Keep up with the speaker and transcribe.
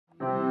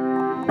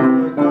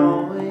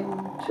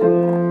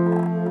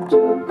to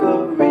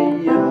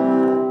Korea.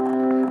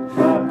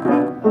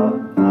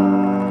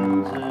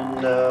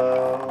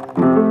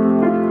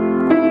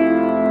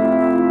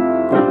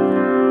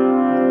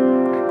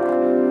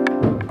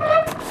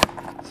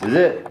 This is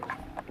it.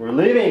 We're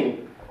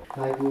leaving.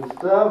 Packing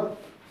stuff.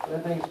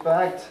 Everything's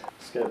packed.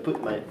 Just gonna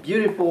put my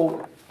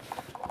beautiful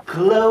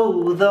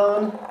clothes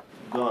on.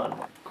 Gone.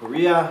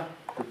 Korea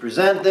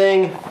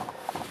representing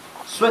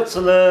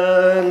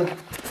Switzerland.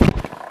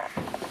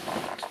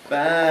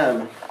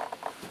 Bam.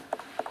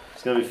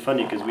 It's gonna be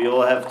funny because we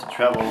all have to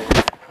travel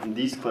in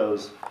these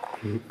clothes.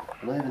 I'm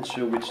not even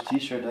sure which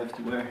t-shirt I have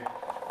to wear.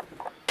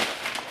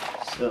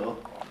 So,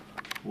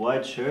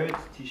 white shirt,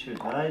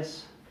 t-shirt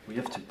nice. We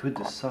have to put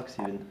the socks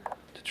even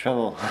to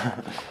travel.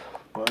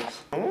 What?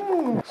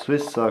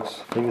 Swiss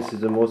socks. I think this is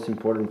the most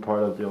important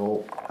part of the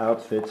whole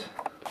outfit.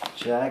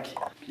 Jack,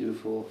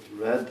 beautiful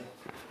red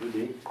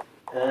hoodie.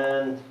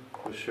 And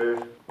for sure,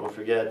 don't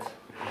forget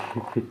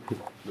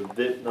the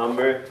bib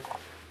number.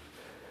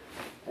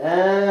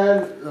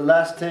 And the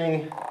last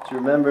thing to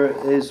remember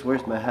is,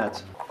 where's my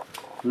hat?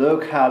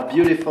 Look how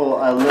beautiful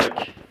I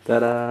look.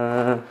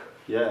 Ta-da!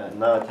 Yeah,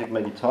 now I take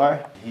my guitar.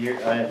 Here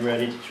I am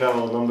ready to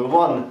travel. Number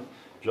 1,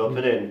 drop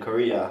it in,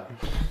 Korea.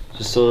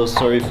 Just so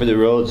sorry for the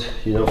road.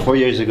 You know, 4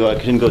 years ago I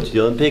couldn't go to the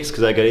Olympics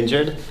because I got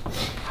injured.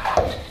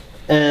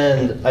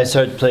 And I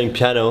started playing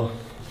piano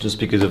just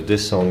because of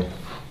this song.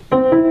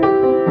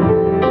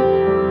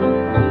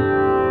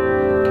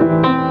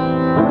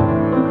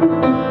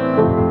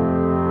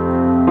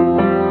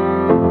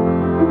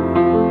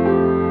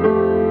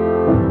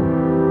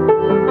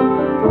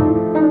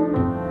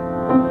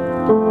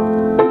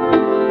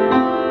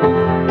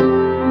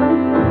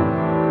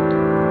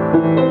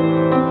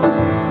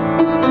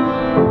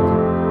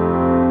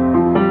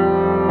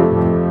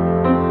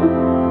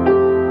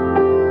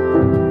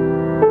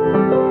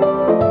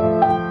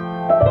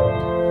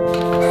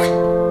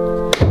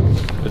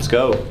 Let's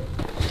go.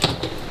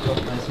 Got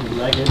nice and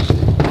luggage.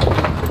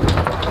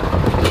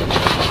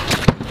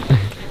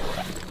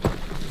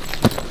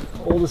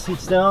 All the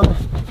seats down.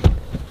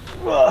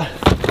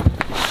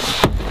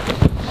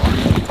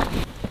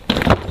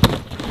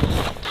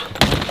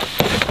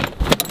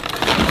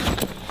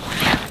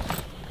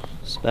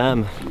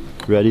 Spam.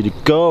 Ready to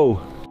go.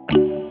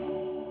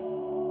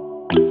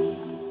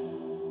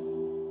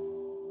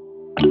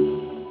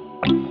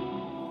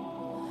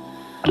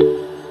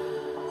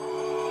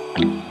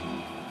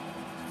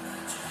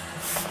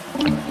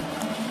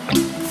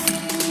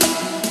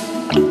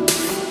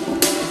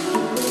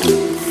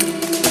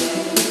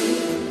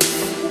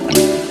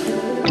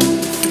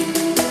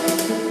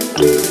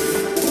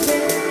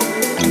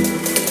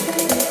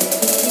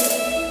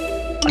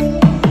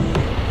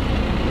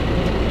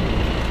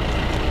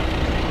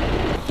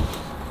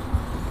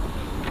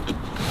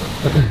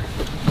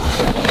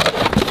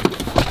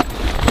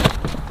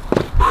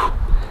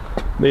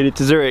 Made it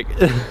to Zurich.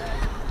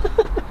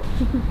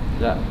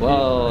 Yeah,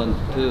 1,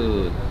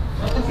 2,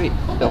 3.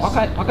 So what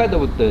kind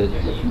of the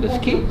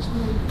ski?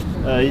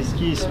 He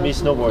skis, me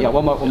snowboard. Yeah,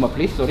 one more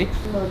please, sorry.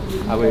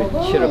 I will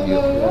share of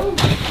you.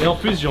 Et en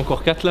plus j'ai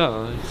encore 4 là,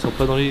 hein. Ils sont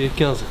pas dans les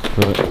 15.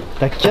 Ouais.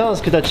 T'as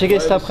 15 que t'as checké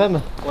cet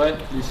après-midi? Ouais,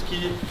 les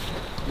skis,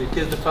 les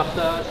caisses de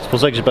partage. C'est pour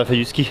ça que j'ai pas fait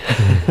du ski.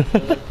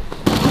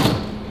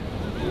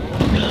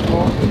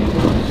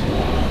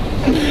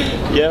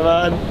 Yeah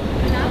man.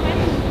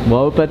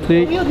 Bravo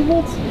Patrick. Regarde, il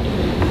monte.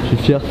 Je suis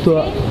fier de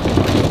toi.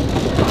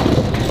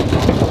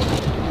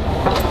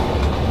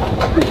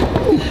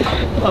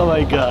 Oh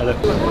my god.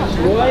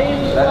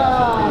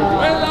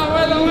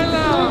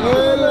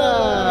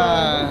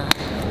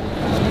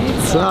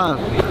 Ça.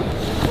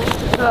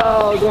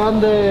 Oh,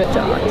 grande.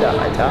 Ciao, ciao,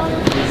 ciao.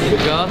 You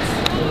got?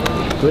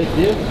 With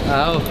you?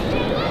 Oh.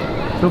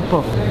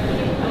 Super.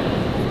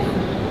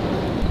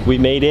 We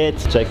made it.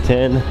 Checked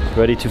in.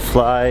 Ready to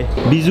fly.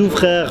 Bisous,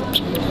 frère.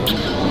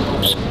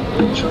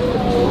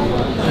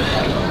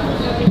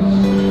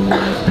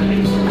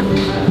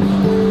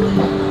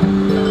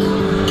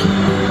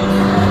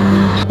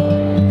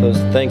 So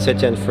thanks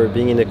Etienne for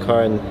being in the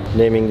car and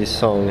naming this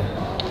song.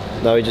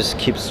 Now it just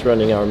keeps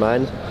running our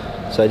mind.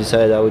 So I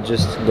decided I would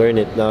just learn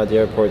it now at the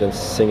airport and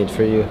sing it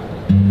for you.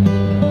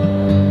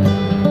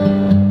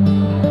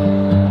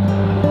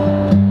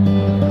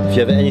 If you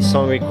have any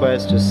song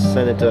requests, just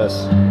send it to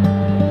us.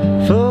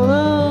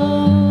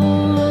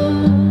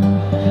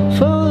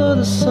 Follow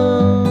the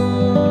sun,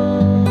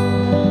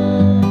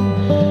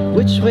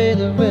 which way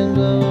the wind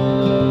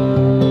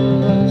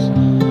blows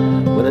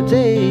when the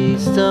day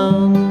is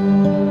done.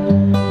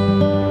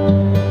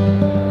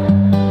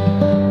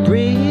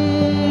 Breathe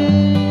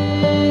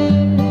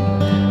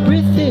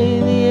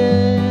in the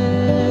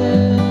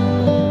air,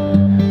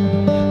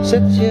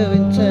 set your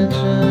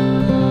intentions,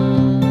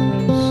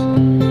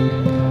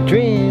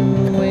 dream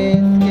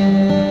with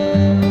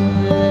care.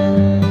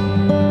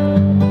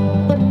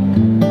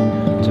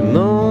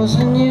 Tomorrow's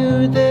a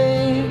new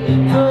day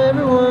for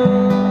everyone.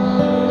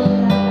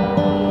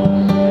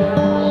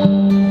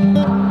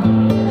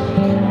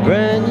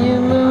 Brand new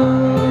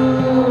moon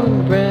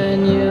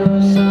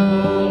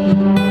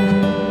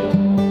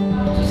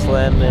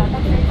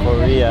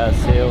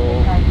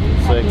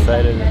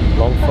excited.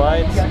 Long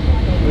flights,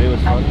 but it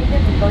was fun.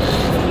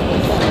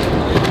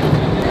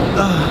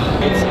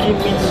 It's Kim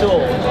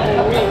Min-seoul.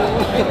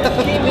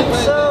 Kim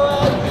Min-seoul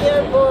at the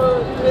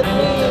airport with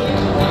me.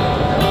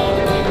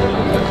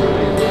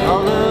 I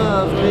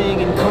love being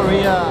in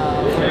Korea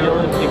for the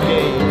Olympic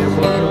Games.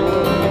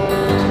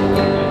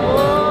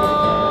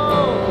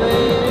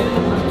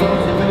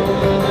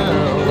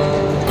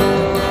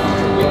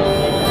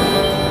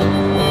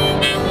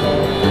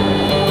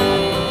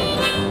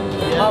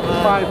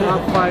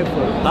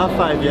 Half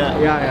five, yeah.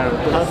 Yeah.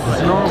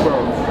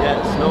 Snowboard.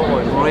 Yeah,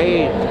 snowboard.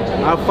 Great.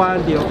 Have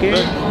fun,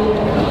 okay?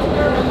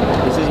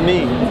 This is me.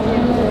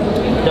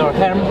 Your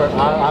hamburger.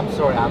 I'm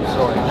sorry.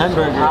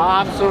 Hamburger.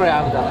 I'm sorry.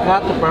 I'm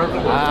not the burger.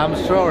 I'm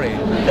sorry.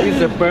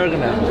 It's a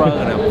Burgener.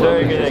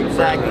 Very good,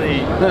 exactly.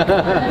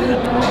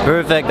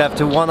 Perfect.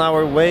 After 1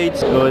 hour wait,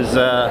 it was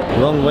a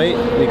long wait.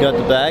 We got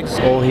the bags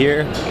all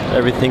here.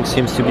 Everything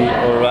seems to be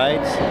all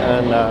right,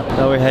 and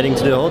now we're heading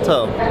to the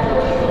hotel.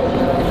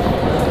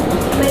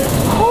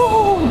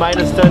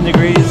 Minus 10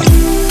 degrees.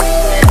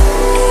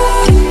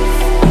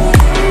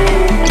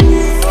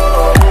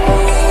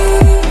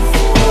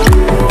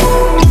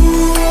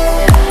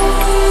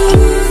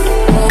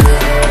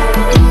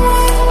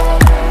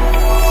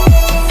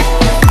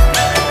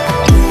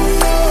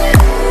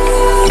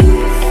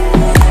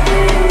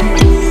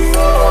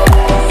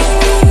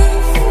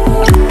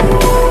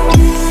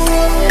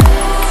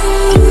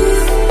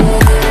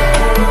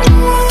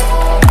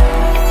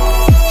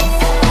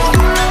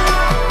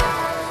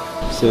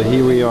 So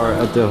here we are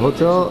at the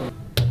hotel.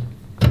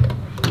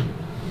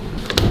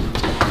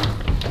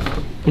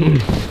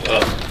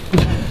 Yeah.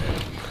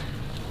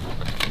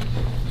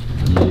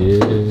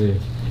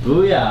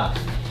 Booyah!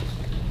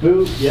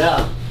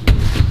 Booyah!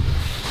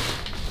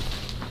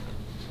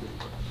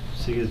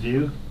 See his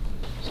view?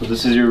 So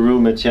this is your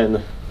room,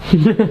 Etienne.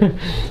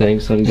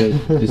 Thanks, I'm going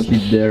to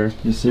sleep there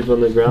You sleep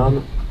on the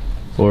ground?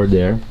 or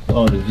there.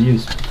 Oh, the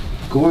view's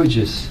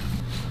gorgeous.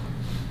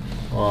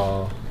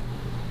 Wow.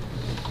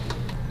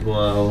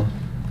 Wow.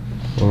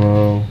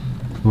 Wow.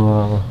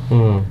 Wow.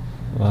 Mm.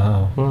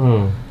 Wow.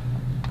 Mm.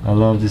 I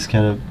love this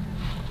kind of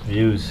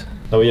views.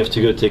 Now we have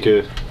to go take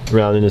a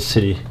round in the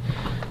city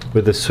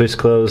with the Swiss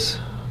clothes,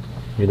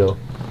 you know.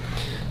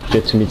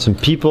 Get to meet some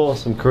people,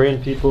 some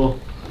Korean people.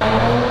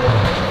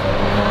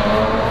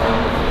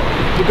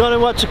 We're gonna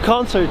watch a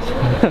concert.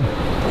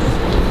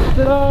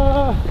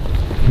 Ta-da!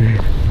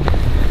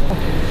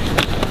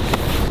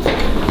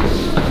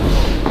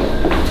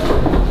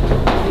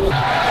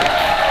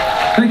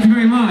 Thank you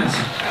very much.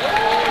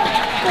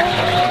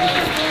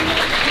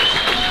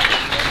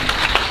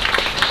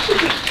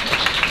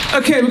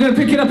 Okay, we're gonna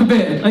pick it up a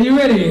bit. Are you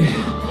ready?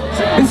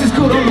 This is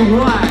called On the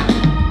Wire.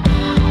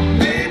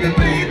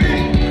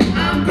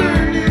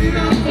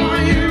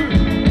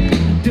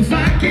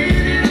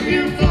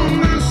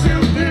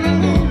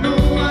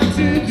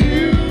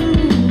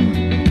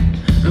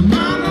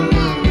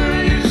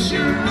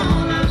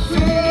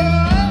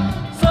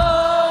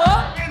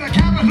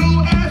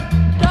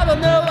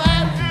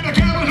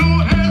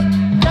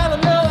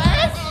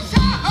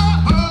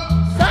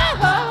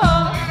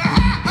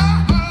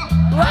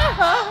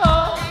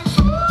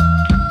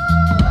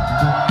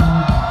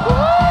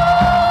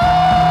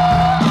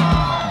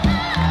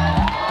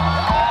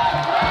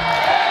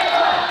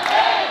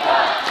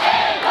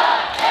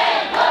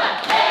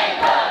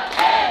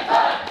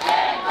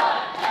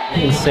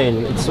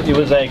 Insane. It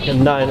was like a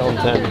 9 on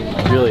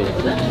 10, really.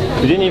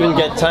 We didn't even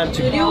get time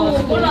to... We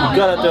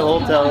got at the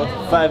hotel,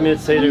 5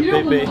 minutes later,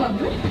 Pepe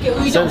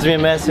sends me a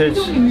message,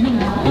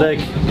 like,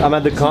 I'm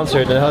at the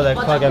concert, and I was like,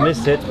 fuck, I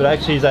missed it, but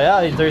actually he's like,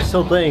 ah, they're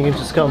still playing, you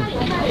just come.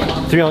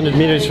 300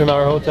 meters from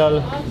our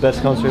hotel,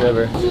 best concert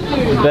ever.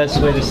 The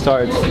best way to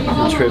start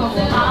the trip,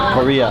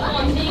 Korea.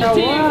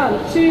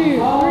 1, 2,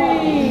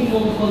 3.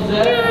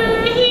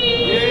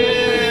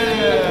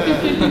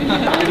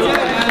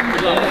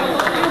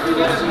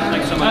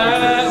 Thanks so much.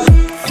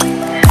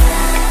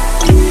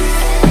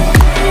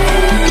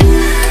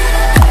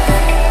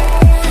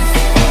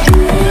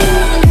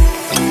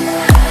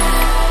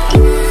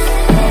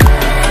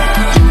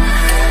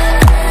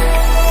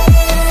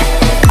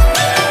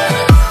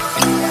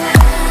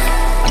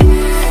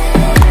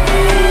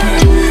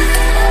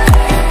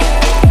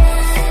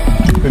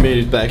 We made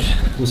it back.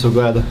 I'm so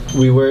glad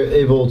we were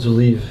able to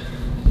leave.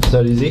 It's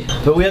not easy,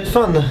 but we had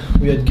fun.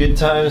 We had good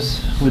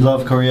times. We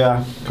love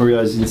Korea.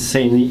 Korea is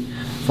insanely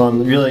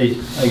fun. Really,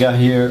 I got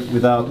here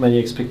without many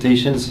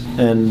expectations,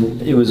 and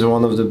it was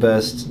one of the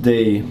best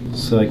days.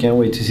 So I can't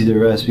wait to see the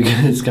rest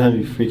because it's gonna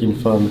be freaking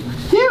fun.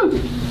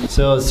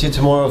 So see you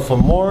tomorrow for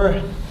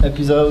more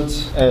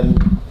episodes,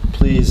 and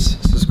please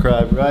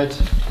subscribe right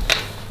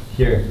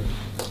here.